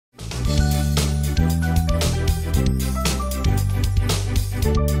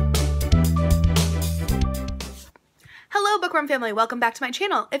Bookworm family, welcome back to my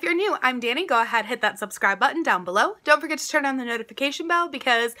channel. If you're new, I'm Danny. Go ahead, hit that subscribe button down below. Don't forget to turn on the notification bell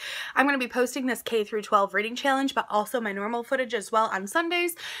because I'm going to be posting this K through 12 reading challenge, but also my normal footage as well on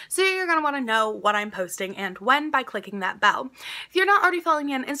Sundays. So you're going to want to know what I'm posting and when by clicking that bell. If you're not already following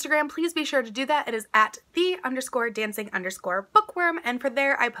me on Instagram, please be sure to do that. It is at @the_dancing_bookworm, and for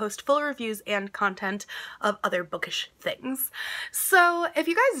there I post full reviews and content of other bookish things. So if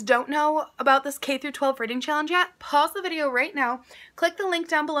you guys don't know about this K through 12 reading challenge yet, pause the video right now, click the link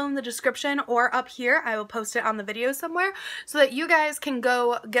down below in the description or up here. I will post it on the video somewhere so that you guys can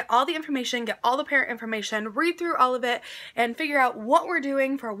go get all the information, get all the parent information, read through all of it, and figure out what we're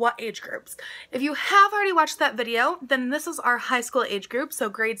doing for what age groups. If you have already watched that video, then this is our high school age group, so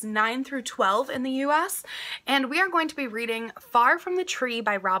grades 9 through 12 in the US, and we are going to be reading Far from the Tree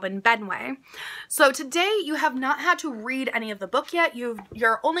by Robin Benway. So today you have not had to read any of the book yet.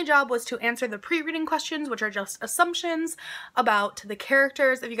 Your only job was to answer the pre-reading questions, which are just assumptions about the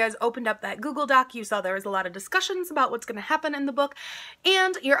characters. If you guys opened up that Google Doc, you saw there was a lot of discussions about what's going to happen in the book,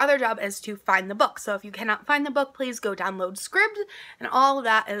 and your other job is to find the book. So if you cannot find the book, please go download Scribd, and all of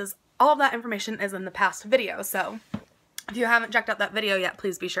that information is in the past video. So if you haven't checked out that video yet,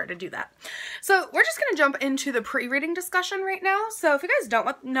 please be sure to do that. So we're just going to jump into the pre-reading discussion right now. So if you guys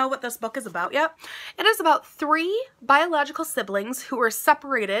don't know what this book is about yet, it is about 3 biological siblings who were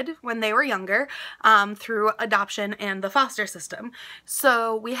separated when they were younger through adoption and the foster system.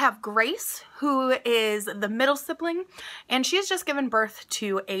 So we have Grace, who is the middle sibling, and she's just given birth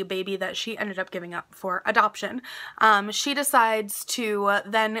to a baby that she ended up giving up for adoption. She decides to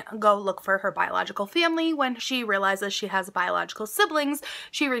then go look for her biological family. When she realizes she has biological siblings,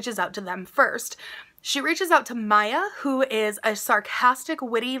 she reaches out to them first. She reaches out to Maya, who is a sarcastic,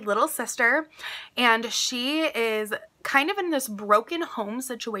 witty little sister, and she is kind of in this broken home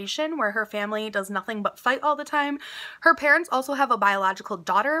situation where her family does nothing but fight all the time. Her parents also have a biological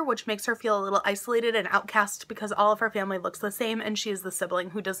daughter, which makes her feel a little isolated and outcast because all of her family looks the same and she is the sibling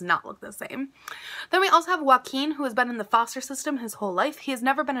who does not look the same. Then we also have Joaquin, who has been in the foster system his whole life. He has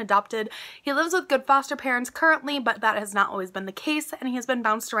never been adopted. He lives with good foster parents currently, but that has not always been the case, and he has been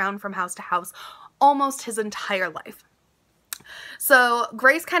bounced around from house to house almost his entire life. So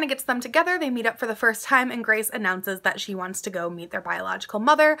Grace kind of gets them together. They meet up for the first time, and Grace announces that she wants to go meet their biological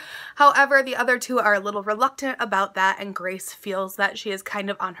mother. However, the other two are a little reluctant about that, and Grace feels that she is kind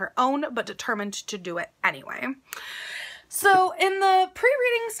of on her own but determined to do it anyway. So in the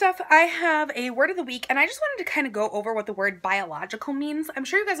pre-reading stuff, I have a word of the week, and I just wanted to kind of go over what the word biological means. I'm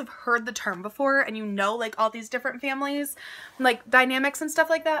sure you guys have heard the term before, and you know like all these different families, like dynamics and stuff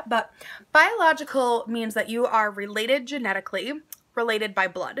like that, but biological means that you are related genetically, related by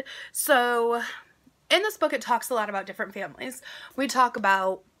blood. So in this book, it talks a lot about different families. We talk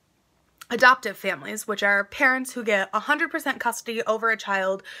about adoptive families, which are parents who get 100% custody over a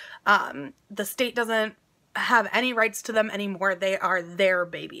child. The state doesn't have any rights to them anymore. They are their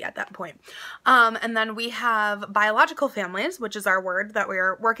baby at that point. And then we have biological families, which is our word that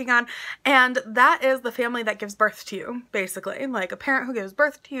we're working on, and that is the family that gives birth to you, basically. Like a parent who gives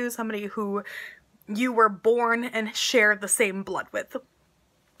birth to you, somebody who you were born and share the same blood with.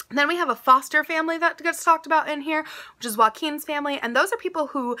 Then we have a foster family that gets talked about in here, which is Joaquin's family, and those are people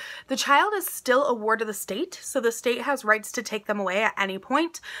who the child is still a ward of the state, so the state has rights to take them away at any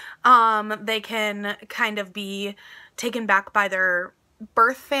point. They can kind of be taken back by their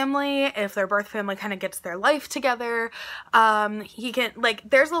birth family if their birth family kind of gets their life together.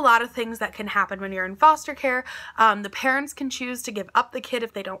 There's a lot of things that can happen when you're in foster care. The parents can choose to give up the kid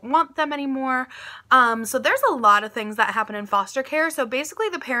if they don't want them anymore. So there's a lot of things that happen in foster care. So basically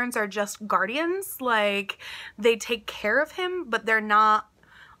the parents are just guardians, like they take care of him, but they're not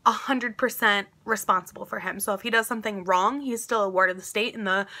 100% responsible for him. So if he does something wrong, he's still a ward of the state, and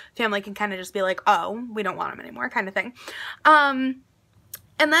the family can kind of just be like, oh, we don't want him anymore, kind of thing.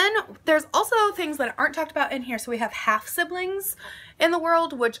 And then there's also things that aren't talked about in here. So we have half siblings in the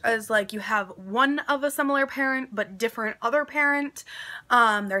world, which is like you have one of a similar parent but different other parent.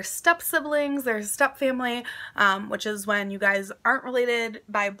 There's step siblings, there's step family, which is when you guys aren't related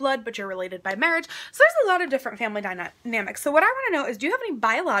by blood but you're related by marriage. So there's a lot of different family dynamics. So what I want to know is, do you have any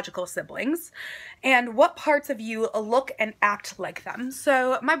biological siblings, and what parts of you look and act like them?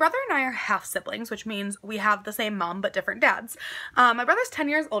 So my brother and I are half siblings, which means we have the same mom but different dads. My brother's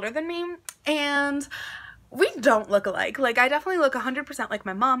 10 years older than me, and we don't look alike. Like, I definitely look 100% like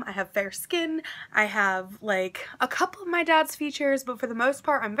my mom. I have fair skin. I have, like, a couple of my dad's features, but for the most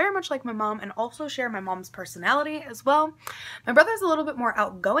part, I'm very much like my mom and also share my mom's personality as well. My brother's a little bit more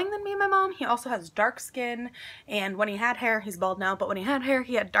outgoing than me and my mom. He also has dark skin, and when he had hair, he's bald now, but when he had hair,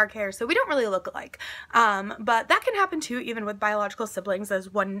 he had dark hair, so we don't really look alike. But that can happen too, even with biological siblings, as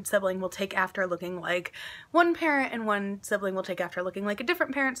one sibling will take after looking like one parent and one sibling will take after looking like a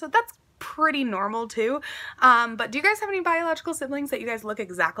different parent, so that's pretty normal too. But do you guys have any biological siblings that you guys look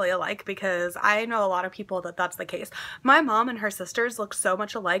exactly alike? Because I know a lot of people that that's the case. My mom and her sisters look so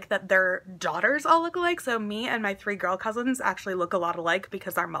much alike that their daughters all look alike, so me and my 3 girl cousins actually look a lot alike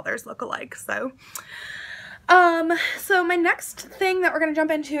because our mothers look alike. So my next thing that we're going to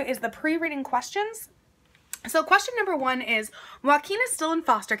jump into is the pre-reading questions. So question number 1 is, Joaquin is still in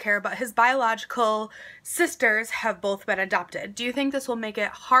foster care, but his biological sisters have both been adopted. Do you think this will make it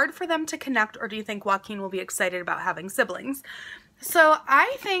hard for them to connect, or do you think Joaquin will be excited about having siblings? So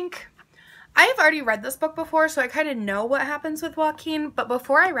I think I've already read this book before, so I kind of know what happens with Joaquin, but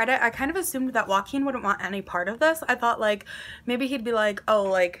before I read it, I kind of assumed that Joaquin wouldn't want any part of this. I thought, like, maybe he'd be like, oh,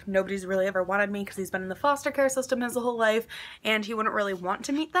 like, nobody's really ever wanted me because he's been in the foster care system his whole life, and he wouldn't really want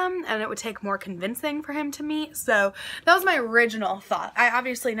to meet them, and it would take more convincing for him to meet. So that was my original thought. I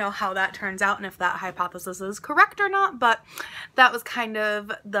obviously know how that turns out and if that hypothesis is correct or not, but that was kind of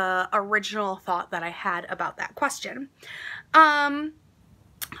the original thought that I had about that question.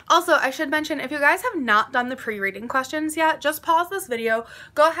 Also, I should mention, if you guys have not done the pre-reading questions yet, just pause this video,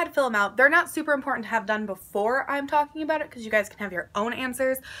 go ahead, fill them out. They're not super important to have done before I'm talking about it because you guys can have your own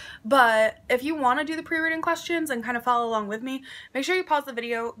answers, but if you want to do the pre-reading questions and kind of follow along with me, make sure you pause the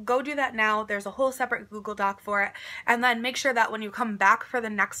video, go do that now. There's a whole separate Google Doc for it, and then make sure that when you come back for the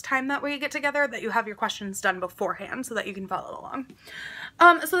next time that we get together that you have your questions done beforehand so that you can follow along.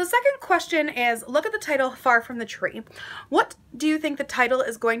 So the second question is, look at the title, Far From the Tree. What do you think the title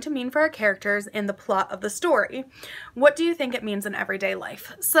is going to mean for our characters in the plot of the story? What do you think it means in everyday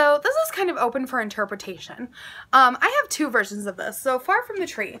life? So this is kind of open for interpretation. I have 2 versions of this. So Far From the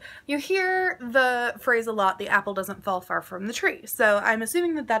Tree, you hear the phrase a lot, the apple doesn't fall far from the tree. So I'm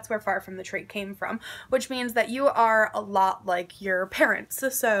assuming that that's where Far From the Tree came from, which means that you are a lot like your parents.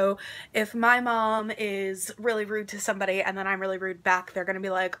 So if my mom is really rude to somebody and then I'm really rude back, they're going to be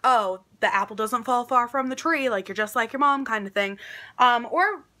like, oh, the apple doesn't fall far from the tree, like you're just like your mom kind of thing.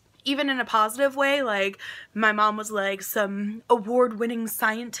 Or even in a positive way, like my mom was like some award-winning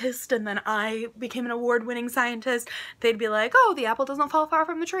scientist and then I became an award-winning scientist, they'd be like, oh, the apple doesn't fall far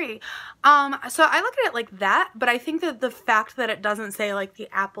from the tree. So I look at it like that, but I think that the fact that it doesn't say like the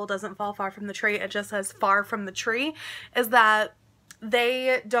apple doesn't fall far from the tree, it just says far from the tree, is that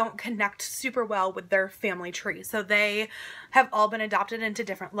they don't connect super well with their family tree. So they have all been adopted into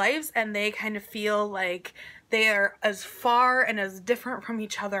different lives and they kind of feel like they are as far and as different from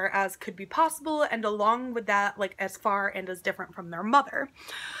each other as could be possible, and along with that, like as far and as different from their mother.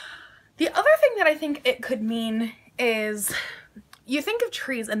 The other thing that I think it could mean is, you think of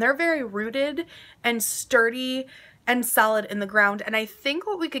trees and they're very rooted and sturdy and solid in the ground, and I think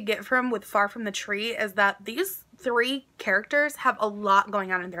what we could get from with Far From the Tree is that these 3 characters have a lot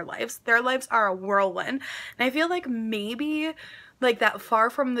going on in their lives. Their lives are a whirlwind, and I feel like maybe like that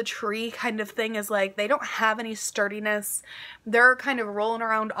far from the tree kind of thing is like they don't have any sturdiness. They're kind of rolling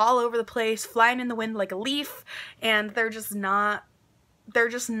around all over the place, flying in the wind like a leaf, and they're just not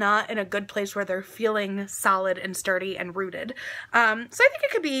in a good place where they're feeling solid and sturdy and rooted. So I think it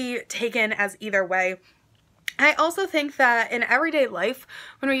could be taken as either way. I also think that in everyday life,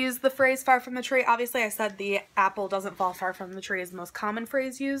 when we use the phrase far from the tree, obviously I said the apple doesn't fall far from the tree is the most common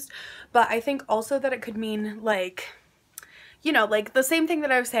phrase used, but I think also that it could mean like, you know, like the same thing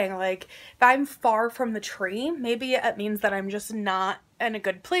that I was saying, like if I'm far from the tree, maybe it means that I'm just not in a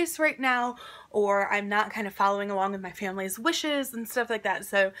good place right now, or I'm not kind of following along with my family's wishes and stuff like that.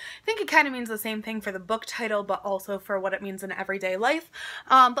 So I think it kind of means the same thing for the book title, but also for what it means in everyday life.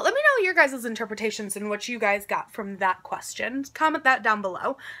 But let me know your guys' interpretations and what you guys got from that question. Comment that down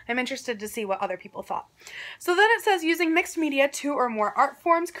below. I'm interested to see what other people thought. So then it says, using mixed media, 2 or more art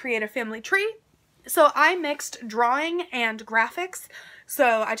forms create a family tree. So I mixed drawing and graphics.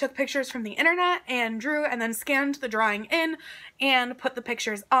 So I took pictures from the internet and drew and then scanned the drawing in and put the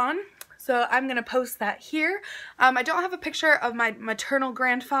pictures on. so I'm gonna post that here. I don't have a picture of my maternal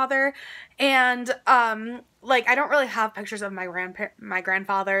grandfather, and like, I don't really have pictures of my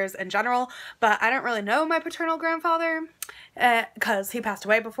grandfathers in general, but I don't really know my paternal grandfather because he passed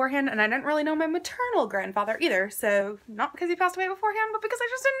away beforehand, and I didn't really know my maternal grandfather either. So not because he passed away beforehand, but because I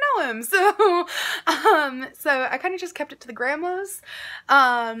just didn't know him. So I kind of just kept it to the grandmas,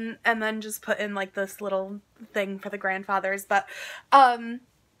 and then just put in like this little thing for the grandfathers. But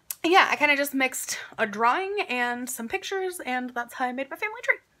yeah, I kind of just mixed a drawing and some pictures, and that's how I made my family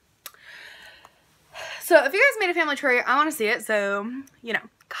tree. So if you guys made a family tree, I want to see it. So, you know,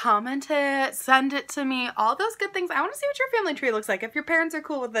 comment it, send it to me, all those good things. I want to see what your family tree looks like. If your parents are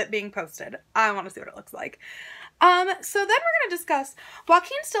cool with it being posted, I want to see what it looks like. So then we're going to discuss,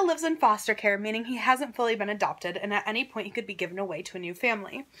 Joaquin still lives in foster care, meaning he hasn't fully been adopted, and at any point he could be given away to a new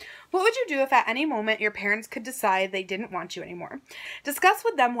family. What would you do if at any moment your parents could decide they didn't want you anymore? Discuss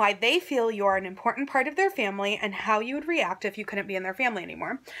with them why they feel you're an important part of their family and how you would react if you couldn't be in their family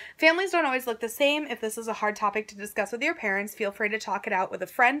anymore. Families don't always look the same. If this is a hard topic to discuss with your parents, feel free to talk it out with a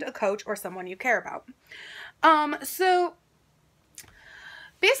friend, a coach, or someone you care about. So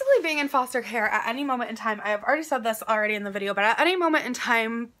basically, being in foster care at any moment in time, I have already said this already in the video, but at any moment in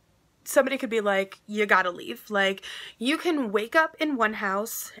time, somebody could be like, you gotta leave. Like, you can wake up in one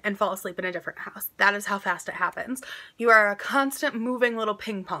house and fall asleep in a different house. That is how fast it happens. You are a constant moving little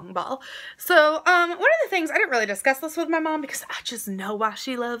ping pong ball. So, one of the things, I didn't really discuss this with my mom because I just know why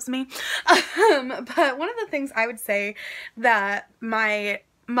she loves me. But one of the things I would say that my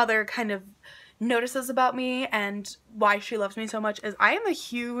mother kind of notices about me and why she loves me so much is I am a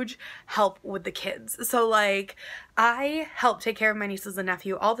huge help with the kids. So like, I help take care of my nieces and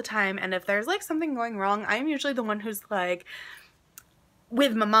nephew all the time, and if there's like something going wrong, I'm usually the one who's like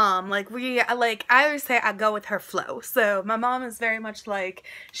with my mom. Like, I always say I go with her flow. So my mom is very much like,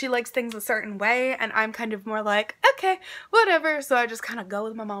 she likes things a certain way, and I'm kind of more like, okay, whatever. So I just kind of go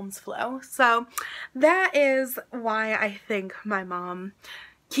with my mom's flow. So that is why I think my mom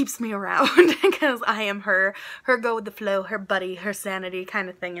keeps me around, because I am her go with the flow, her buddy, her sanity kind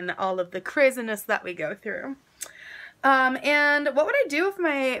of thing, and all of the craziness that we go through. And what would I do if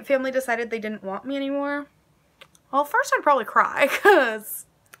my family decided they didn't want me anymore? Well, first I'd probably cry, because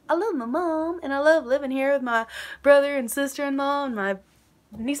I love my mom, and I love living here with my brother and sister-in-law and my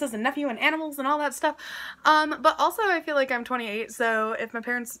nieces and nephew and animals and all that stuff. But also I feel like I'm 28, so if my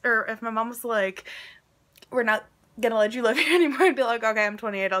parents, or if my mom was like, we're not gonna let you live here anymore, I'd be like, okay, I'm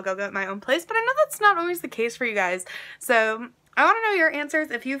 28, I'll go get my own place. But I know that's not always the case for you guys, so I want to know your answers.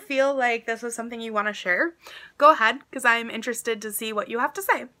 If you feel like this is something you want to share, go ahead, because I'm interested to see what you have to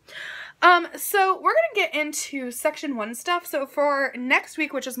say. So we're gonna get into section 1 stuff. So for next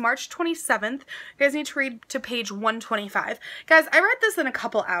week, which is March 27th, you guys need to read to page 125. Guys, I read this in a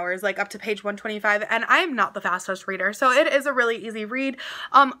couple hours, like up to page 125, and I am not the fastest reader, so it is a really easy read.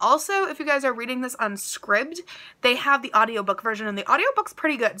 Also, if you guys are reading this on Scribd, they have the audiobook version, and the audiobook's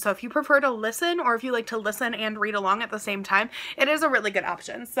pretty good. So if you prefer to listen, or if you like to listen and read along at the same time, it is a really good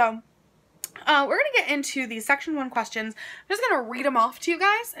option. So we're going to get into the section 1 questions. I'm just going to read them off to you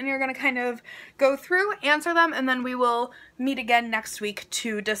guys, and you're going to kind of go through, answer them, and then we will meet again next week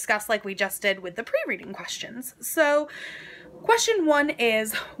to discuss like we just did with the pre-reading questions. So question 1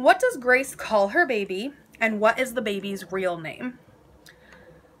 is, what does Grace call her baby, and what is the baby's real name?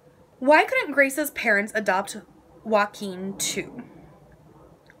 Why couldn't Grace's parents adopt Joaquin too?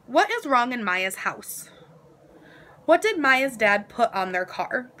 What is wrong in Maya's house? What did Maya's dad put on their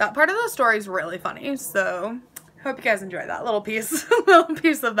car? That part of the story is really funny, so hope you guys enjoy that little piece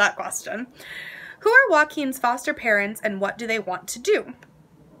of that question. Who are Joaquin's foster parents, and what do they want to do?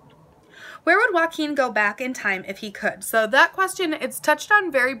 Where would Joaquin go back in time if he could? So that question, it's touched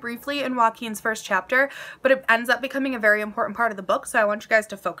on very briefly in Joaquin's first chapter, but it ends up becoming a very important part of the book, so I want you guys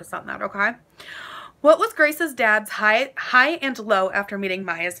to focus on that, okay? What was Grace's dad's high and low after meeting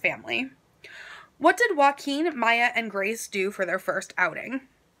Maya's family? What did Joaquin, Maya, and Grace do for their first outing?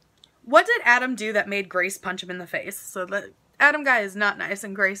 What did Adam do that made Grace punch him in the face? So the Adam guy is not nice,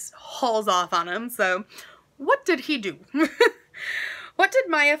 and Grace hauls off on him. So what did he do? What did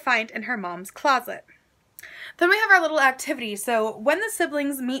Maya find in her mom's closet? Then we have our little activity. So when the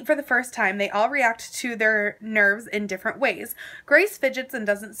siblings meet for the first time, they all react to their nerves in different ways. Grace fidgets and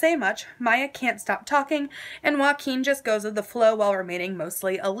doesn't say much, Maya can't stop talking, and Joaquin just goes with the flow while remaining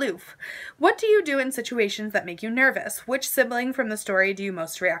mostly aloof. What do you do in situations that make you nervous? Which sibling from the story do you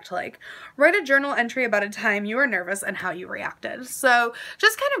most react like? Write a journal entry about a time you were nervous and how you reacted. So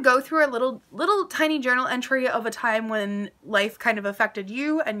just kind of go through a little tiny journal entry of a time when life kind of affected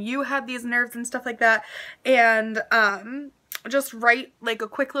you and you had these nerves and stuff like that. And just write like a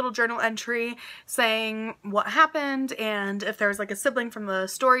quick little journal entry saying what happened, and if there's like a sibling from the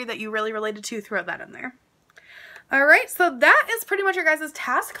story that you really related to, throw that in there. Alright, so that is pretty much your guys'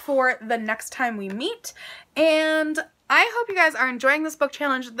 task for the next time we meet, and I hope you guys are enjoying this book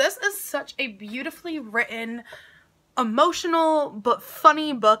challenge. This is such a beautifully written, emotional but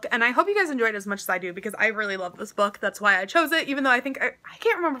funny book, and I hope you guys enjoyed it as much as I do, because I really love this book. That's why I chose it, even though I think I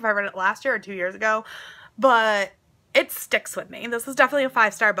can't remember if I read it last year or 2 years ago, but it sticks with me. This is definitely a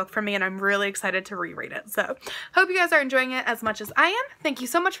 5-star book for me, and I'm really excited to reread it. So hope you guys are enjoying it as much as I am. Thank you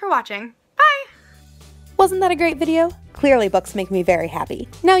so much for watching. Bye! Wasn't that a great video? Clearly books make me very happy.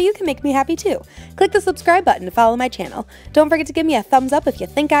 Now you can make me happy too. Click the subscribe button to follow my channel. Don't forget to give me a thumbs up if you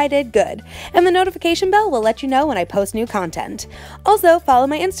think I did good. And the notification bell will let you know when I post new content. Also, follow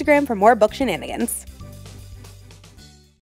my Instagram for more book shenanigans.